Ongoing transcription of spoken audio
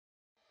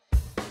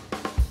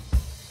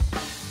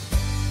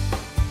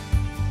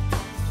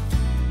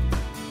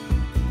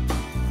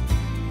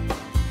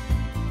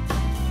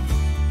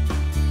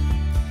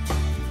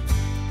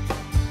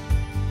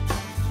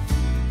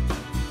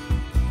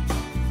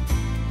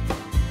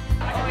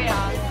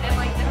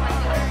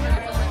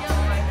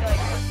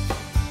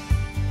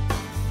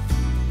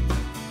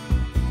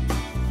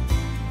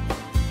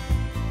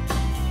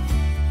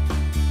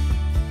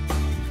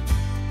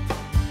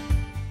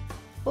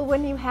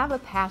have a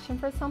passion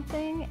for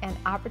something and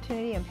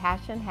opportunity and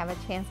passion have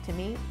a chance to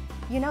meet,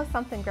 you know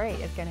something great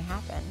is going to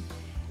happen.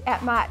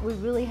 At Mott, we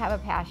really have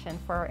a passion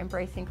for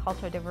embracing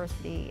cultural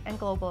diversity and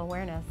global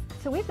awareness.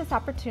 So we have this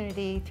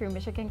opportunity through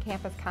Michigan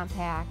Campus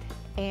Compact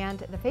and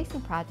the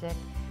Facing Project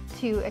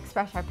to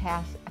express our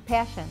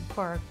passion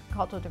for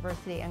cultural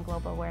diversity and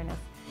global awareness.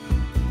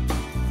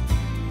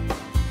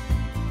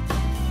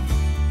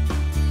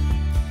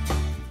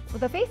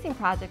 The Facing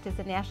Project is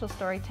a national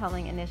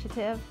storytelling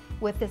initiative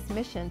with this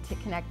mission to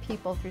connect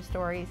people through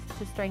stories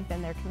to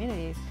strengthen their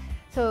communities.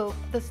 So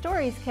the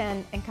stories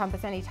can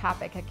encompass any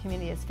topic a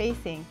community is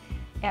facing.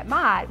 At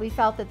Mott, we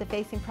felt that the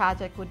Facing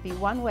Project would be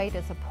one way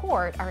to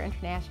support our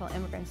international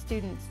immigrant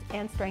students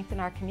and strengthen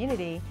our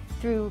community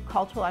through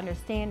cultural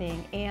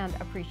understanding and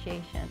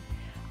appreciation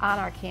on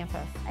our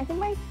campus. I think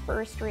my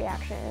first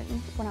reaction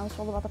when I was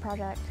told about the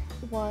project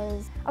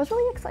was I was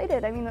really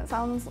excited. I mean, it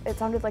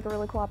sounded like a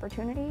really cool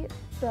opportunity.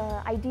 The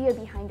idea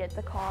behind it,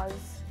 the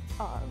cause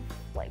of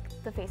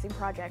the Facing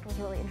Project, was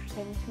really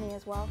interesting to me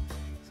as well.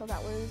 So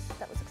that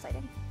was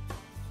exciting.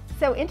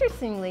 So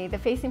interestingly, the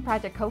Facing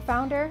Project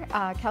co-founder,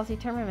 Kelsey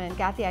Timmerman,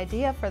 got the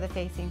idea for the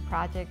Facing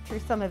Project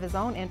through some of his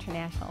own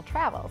international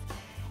travels.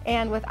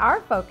 And with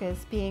our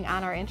focus being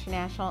on our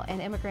international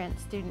and immigrant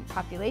student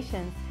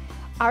populations,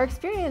 our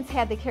experience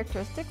had the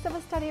characteristics of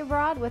a study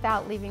abroad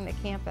without leaving the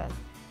campus.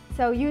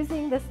 So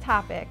using this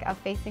topic of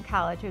facing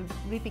college,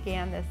 we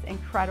began this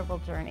incredible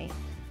journey.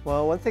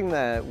 Well, one thing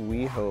that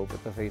we hope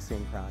with the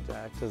Facing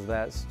Project is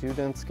that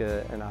students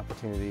get an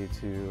opportunity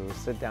to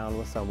sit down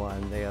with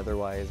someone they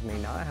otherwise may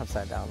not have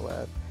sat down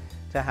with,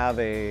 to have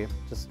a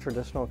just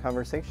traditional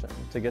conversation,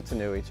 to get to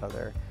know each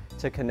other,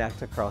 to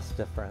connect across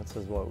difference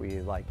is what we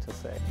like to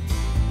say.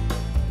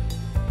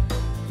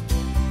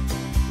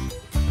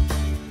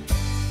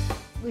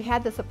 We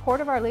had the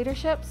support of our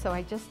leadership, so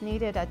I just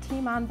needed a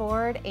team on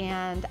board,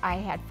 and I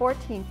had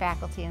 14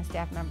 faculty and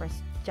staff members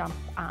jump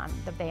on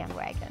the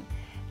bandwagon.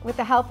 With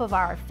the help of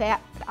our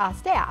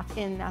staff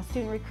in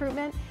student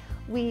recruitment,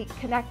 we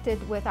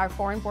connected with our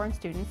foreign-born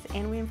students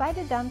and we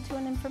invited them to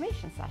an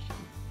information session.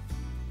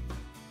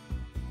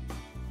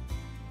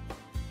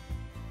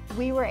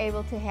 We were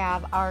able to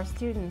have our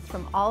students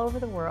from all over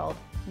the world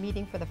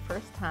meeting for the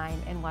first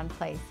time in one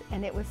place,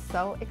 and it was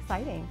so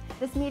exciting.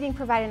 This meeting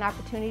provided an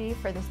opportunity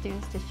for the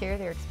students to share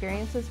their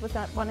experiences with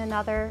one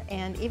another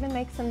and even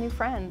make some new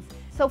friends.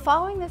 So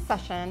following this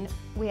session,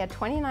 we had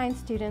 29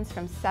 students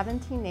from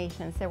 17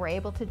 nations that were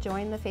able to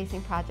join the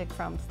Facing Project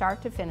from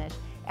start to finish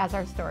as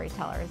our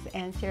storytellers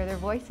and share their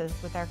voices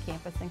with our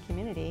campus and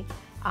community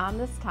on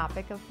this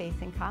topic of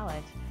facing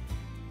college.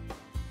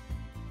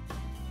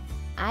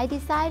 I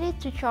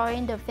decided to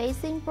join the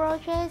Facing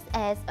Project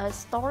as a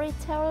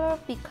storyteller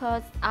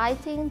because I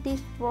think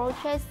this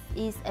project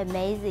is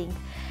amazing.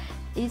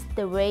 It's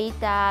the way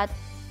that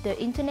the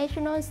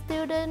international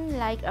students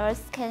like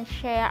us can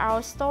share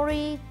our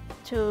story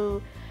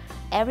to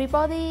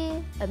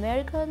everybody,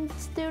 American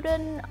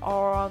student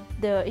or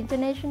the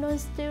international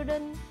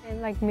student.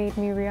 It made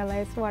me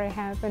realize what I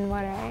have and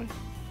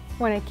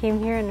when I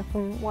came here and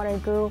from what I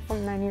grew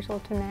from 9 years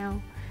old to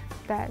now,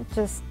 that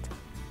just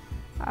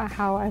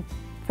how I've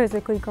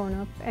physically grown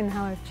up and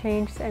how I've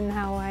changed and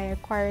how I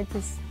acquired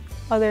this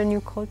other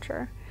new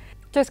culture.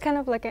 Just kind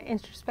of like an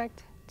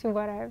introspect to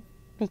what I've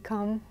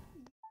become.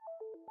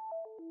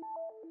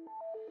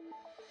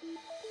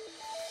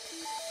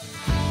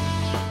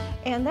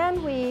 And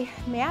then we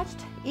matched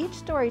each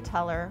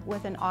storyteller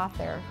with an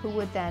author who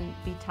would then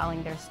be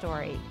telling their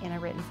story in a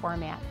written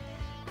format.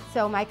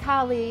 So my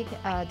colleague,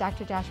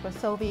 Dr. Joshua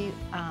Sobey,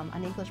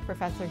 an English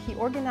professor, he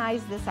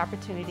organized this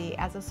opportunity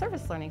as a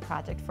service learning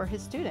project for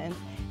his students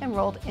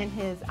enrolled in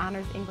his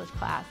honors English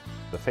class.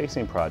 The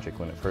Facing Project,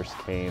 when it first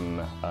came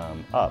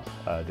up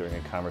during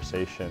a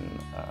conversation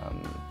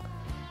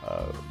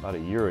about a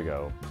year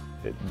ago,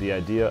 the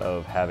idea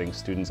of having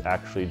students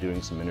actually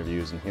doing some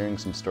interviews and hearing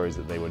some stories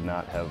that they would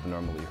not have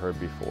normally heard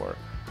before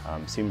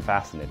seemed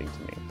fascinating to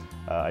me.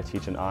 I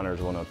teach an Honors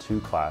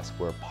 102 class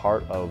where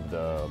part of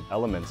the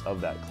elements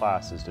of that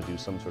class is to do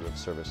some sort of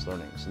service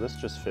learning. So this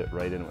just fit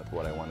right in with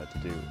what I wanted to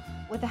do.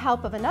 With the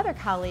help of another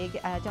colleague,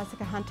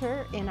 Jessica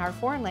Hunter, in our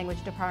foreign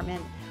language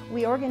department,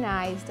 we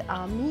organized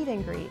a meet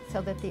and greet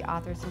so that the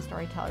authors and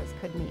storytellers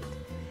could meet.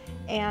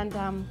 And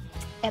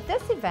at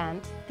this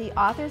event, the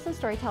authors and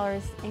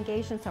storytellers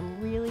engaged in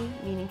some really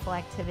meaningful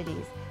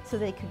activities so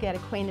they could get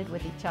acquainted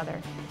with each other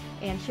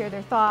and share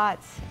their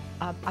thoughts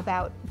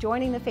about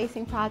joining the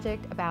Facing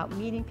Project, about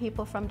meeting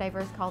people from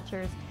diverse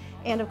cultures,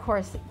 and of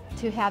course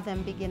to have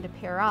them begin to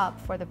pair up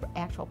for the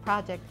actual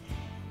project.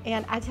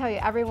 And I tell you,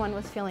 everyone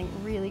was feeling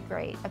really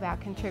great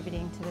about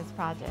contributing to this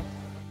project.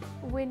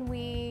 When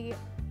we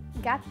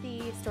got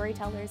the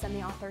storytellers and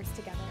the authors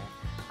together,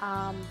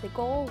 the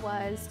goal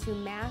was to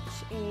match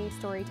a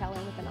storyteller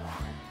with an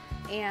author.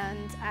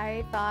 And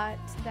I thought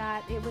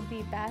that it would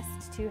be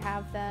best to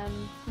have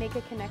them make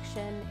a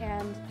connection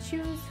and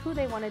choose who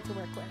they wanted to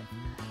work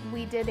with.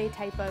 We did a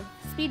type of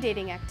speed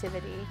dating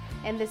activity,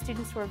 and the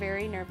students were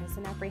very nervous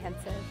and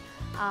apprehensive.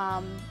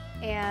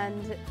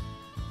 And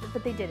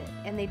but they did it,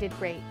 and they did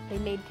great. They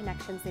made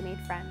connections, they made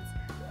friends.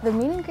 The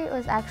meet and greet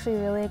was actually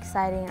really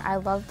exciting. I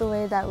loved the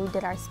way that we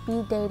did our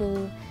speed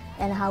dating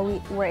and how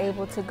we were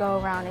able to go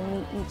around and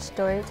meet each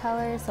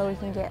storyteller so we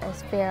can get a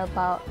fair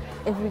about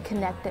if we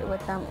connected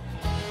with them.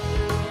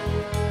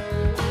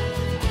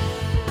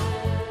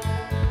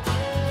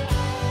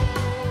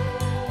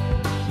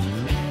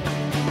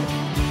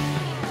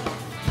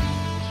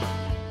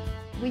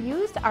 We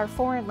used our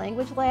foreign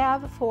language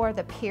lab for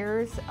the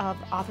peers of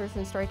authors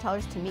and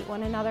storytellers to meet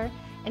one another,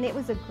 and it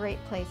was a great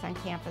place on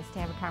campus to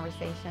have a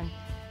conversation.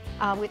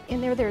 In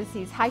there's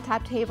these high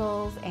top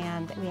tables,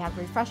 and we have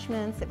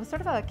refreshments. It was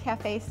sort of a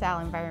cafe style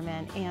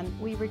environment, and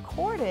we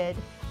recorded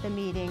the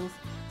meetings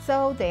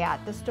so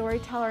that the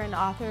storyteller and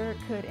author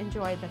could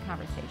enjoy the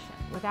conversation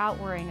without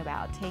worrying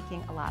about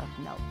taking a lot of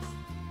notes.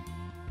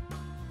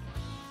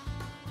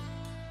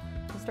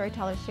 The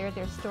storytellers shared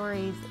their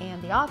stories,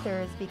 and the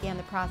authors began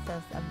the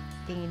process of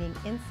gaining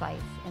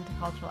insights into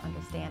cultural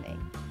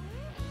understanding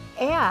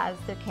as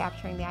they're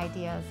capturing the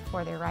ideas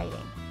for their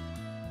writing.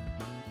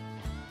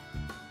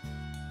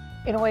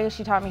 In a way,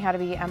 she taught me how to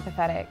be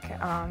empathetic.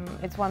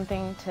 It's one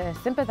thing to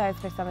sympathize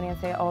for somebody and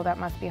say, oh, that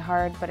must be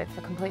hard, but it's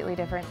a completely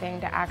different thing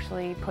to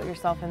actually put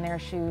yourself in their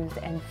shoes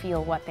and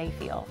feel what they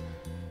feel.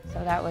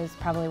 So that was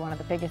probably one of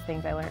the biggest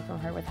things I learned from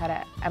her, was how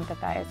to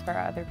empathize for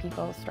other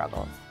people's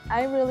struggles.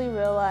 I really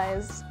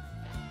realized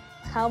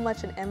how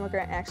much an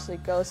immigrant actually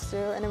goes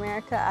through in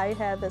America. I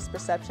had this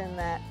perception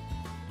that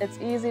it's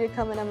easy to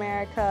come in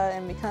America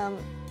and become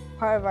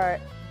part of our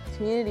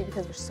community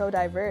because we're so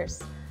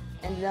diverse.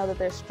 And to know that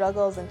there's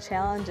struggles and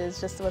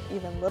challenges just with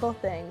even little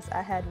things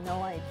I had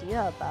no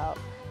idea about.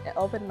 It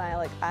opened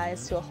my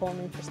eyes to a whole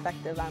new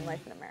perspective on life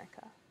in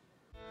America.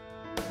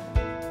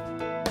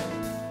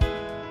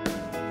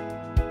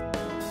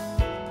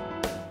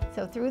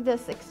 So through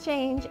this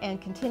exchange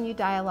and continued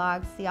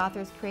dialogues, the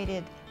authors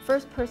created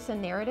first-person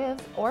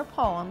narratives or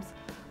poems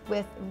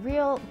with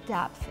real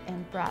depth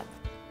and breadth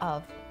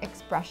of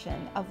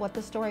expression of what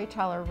the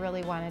storyteller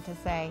really wanted to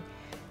say,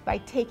 by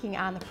taking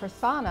on the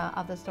persona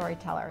of the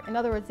storyteller. In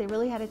other words, they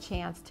really had a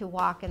chance to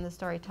walk in the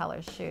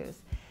storyteller's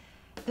shoes.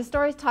 The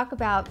stories talk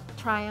about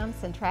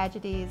triumphs and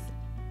tragedies,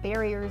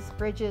 barriers,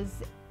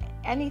 bridges,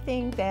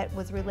 anything that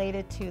was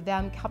related to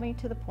them coming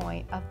to the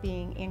point of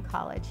being in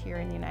college here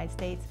in the United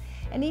States.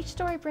 And each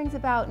story brings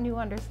about new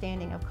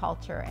understanding of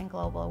culture and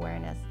global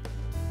awareness.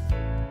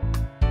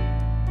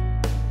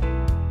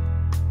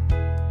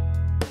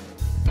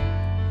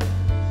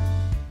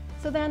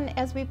 So then,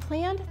 as we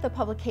planned the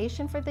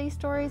publication for these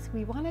stories,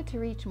 we wanted to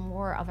reach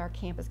more of our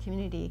campus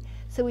community.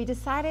 So we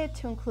decided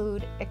to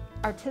include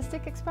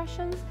artistic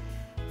expressions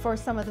for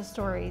some of the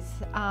stories.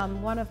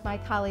 One of my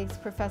colleagues,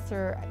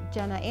 Professor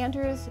Jenna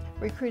Andrews,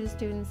 recruited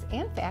students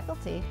and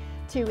faculty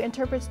to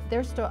interpret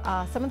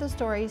some of the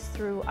stories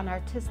through an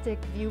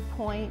artistic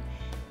viewpoint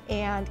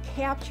and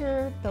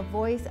capture the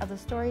voice of the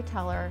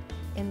storyteller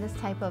in this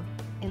type of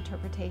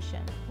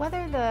interpretation.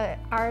 Whether the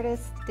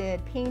artist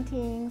did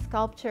painting,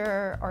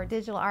 sculpture, or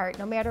digital art,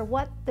 no matter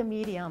what the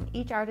medium,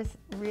 each artist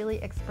really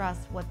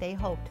expressed what they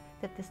hoped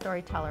that the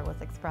storyteller was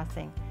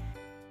expressing.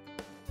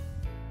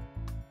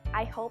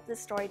 I hope the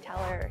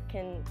storyteller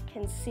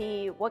can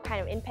see what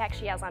kind of impact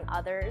she has on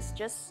others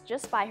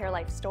just by her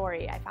life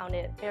story. I found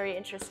it very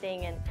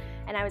interesting,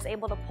 and I was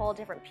able to pull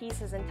different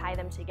pieces and tie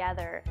them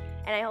together.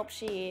 And I hope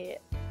she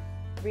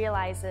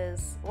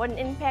realizes what an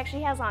impact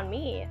she has on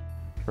me.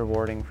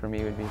 Rewarding for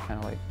me would be kind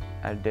of like,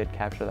 I did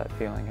capture that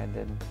feeling. I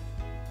did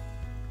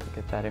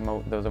get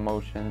that those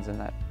emotions and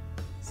that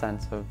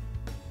sense of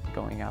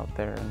going out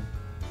there and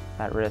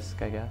that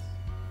risk, I guess.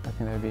 I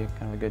think that would be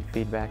kind of a good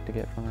feedback to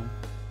get from them.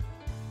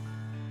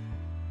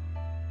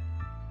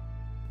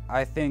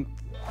 I think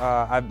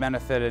I've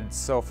benefited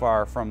so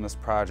far from this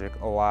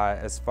project a lot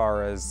as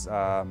far as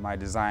my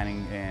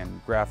designing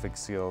and graphic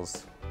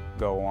skills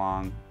go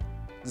along.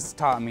 This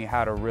taught me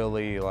how to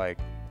really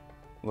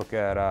look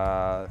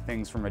at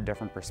things from a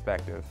different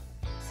perspective.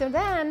 So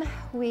then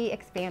we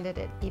expanded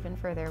it even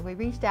further. We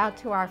reached out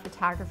to our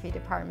photography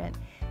department.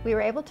 We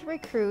were able to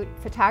recruit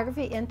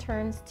photography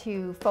interns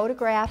to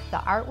photograph the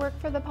artwork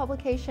for the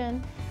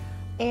publication,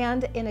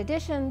 and in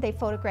addition, they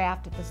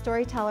photographed the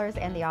storytellers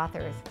and the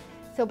authors.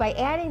 So by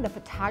adding the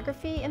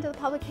photography into the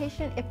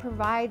publication, it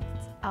provides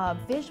a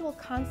visual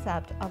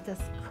concept of this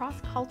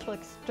cross-cultural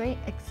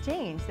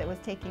exchange that was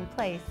taking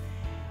place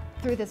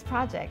through this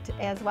project,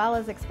 as well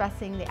as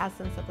expressing the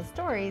essence of the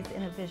stories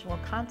in a visual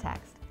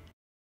context.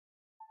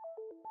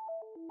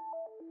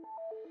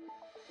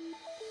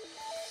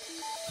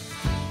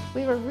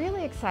 We were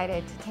really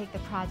excited to take the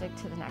project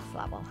to the next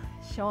level,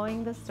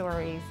 showing the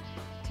stories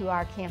to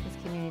our campus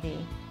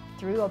community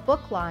through a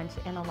book launch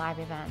and a live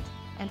event.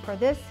 And for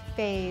this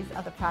phase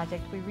of the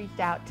project, we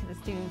reached out to the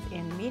students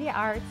in media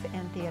arts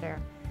and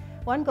theater.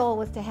 One goal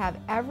was to have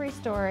every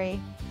story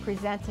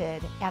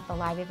presented at the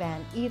live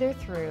event, either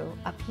through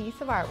a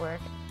piece of artwork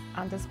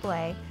on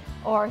display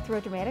or through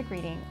a dramatic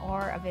reading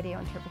or a video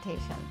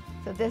interpretation.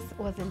 So this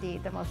was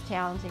indeed the most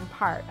challenging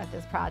part of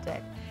this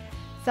project.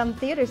 Some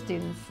theater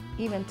students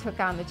even took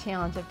on the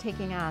challenge of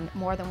taking on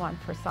more than one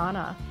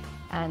persona.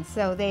 And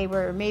so they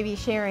were maybe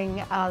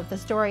sharing the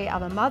story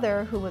of a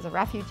mother who was a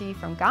refugee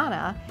from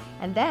Ghana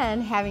and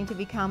then having to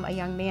become a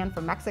young man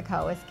from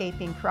Mexico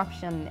escaping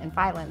corruption and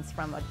violence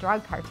from a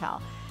drug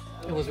cartel.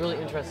 It was really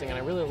interesting, and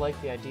I really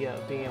liked the idea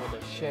of being able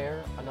to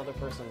share another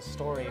person's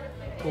story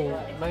who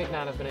might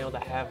not have been able to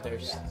have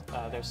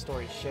their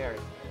story shared.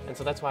 And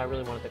so that's why I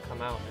really wanted to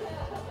come out.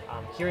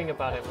 Hearing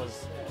about it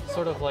was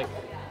sort of like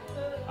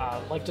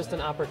just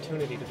an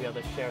opportunity to be able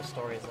to share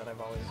stories that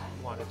I've always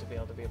wanted to be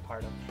able to be a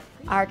part of.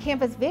 Our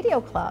campus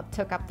video club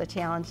took up the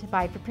challenge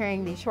by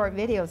preparing these short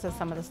videos of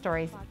some of the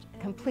stories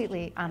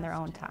completely on their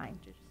own time.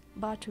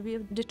 But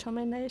with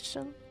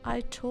determination, I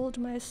told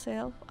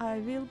myself I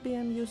will be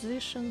a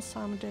musician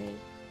someday.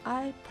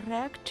 I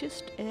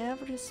practiced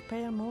every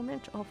spare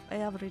moment of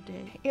every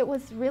day. It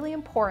was really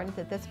important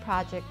that this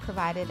project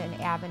provided an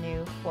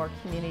avenue for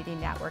community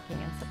networking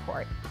and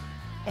support.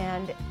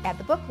 And at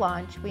the book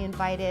launch, we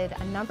invited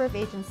a number of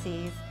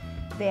agencies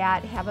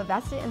that have a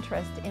vested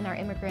interest in our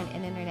immigrant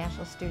and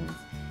international students.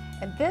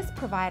 And this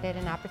provided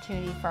an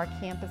opportunity for our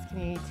campus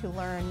community to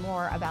learn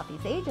more about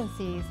these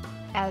agencies,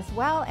 as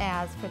well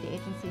as for the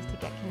agencies to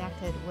get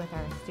connected with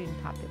our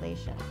student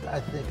population. I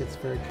think it's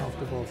very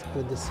comfortable. It's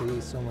good to see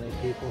so many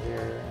people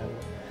here,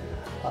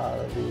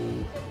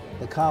 and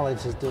the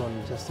college is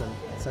doing just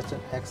such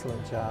an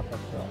excellent job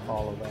of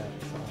all of that.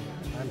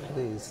 So I'm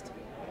pleased.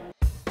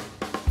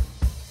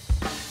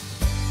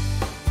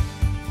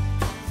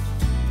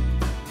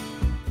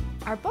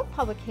 Our book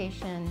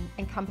publication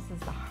encompasses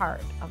the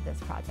heart of this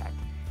project,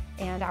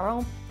 and our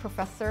own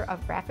professor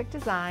of graphic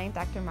design,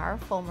 Dr. Mara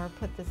Fulmer,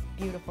 put this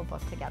beautiful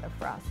book together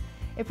for us.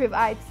 It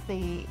provides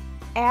the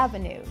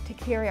avenue to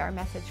carry our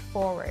message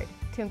forward,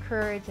 to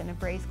encourage and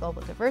embrace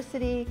global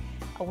diversity,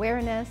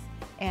 awareness,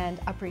 and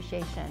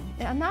appreciation,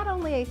 and not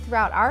only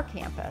throughout our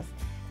campus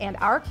and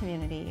our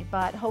community,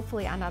 but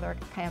hopefully on other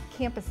kind of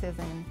campuses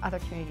and other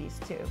communities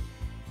too.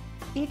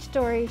 Each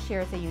story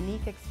shares a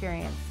unique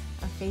experience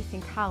of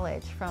facing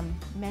college from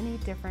many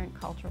different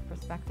cultural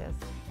perspectives,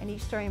 and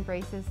each story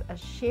embraces a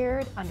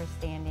shared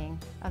understanding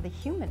of the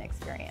human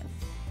experience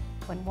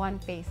when one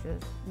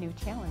faces new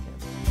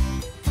challenges.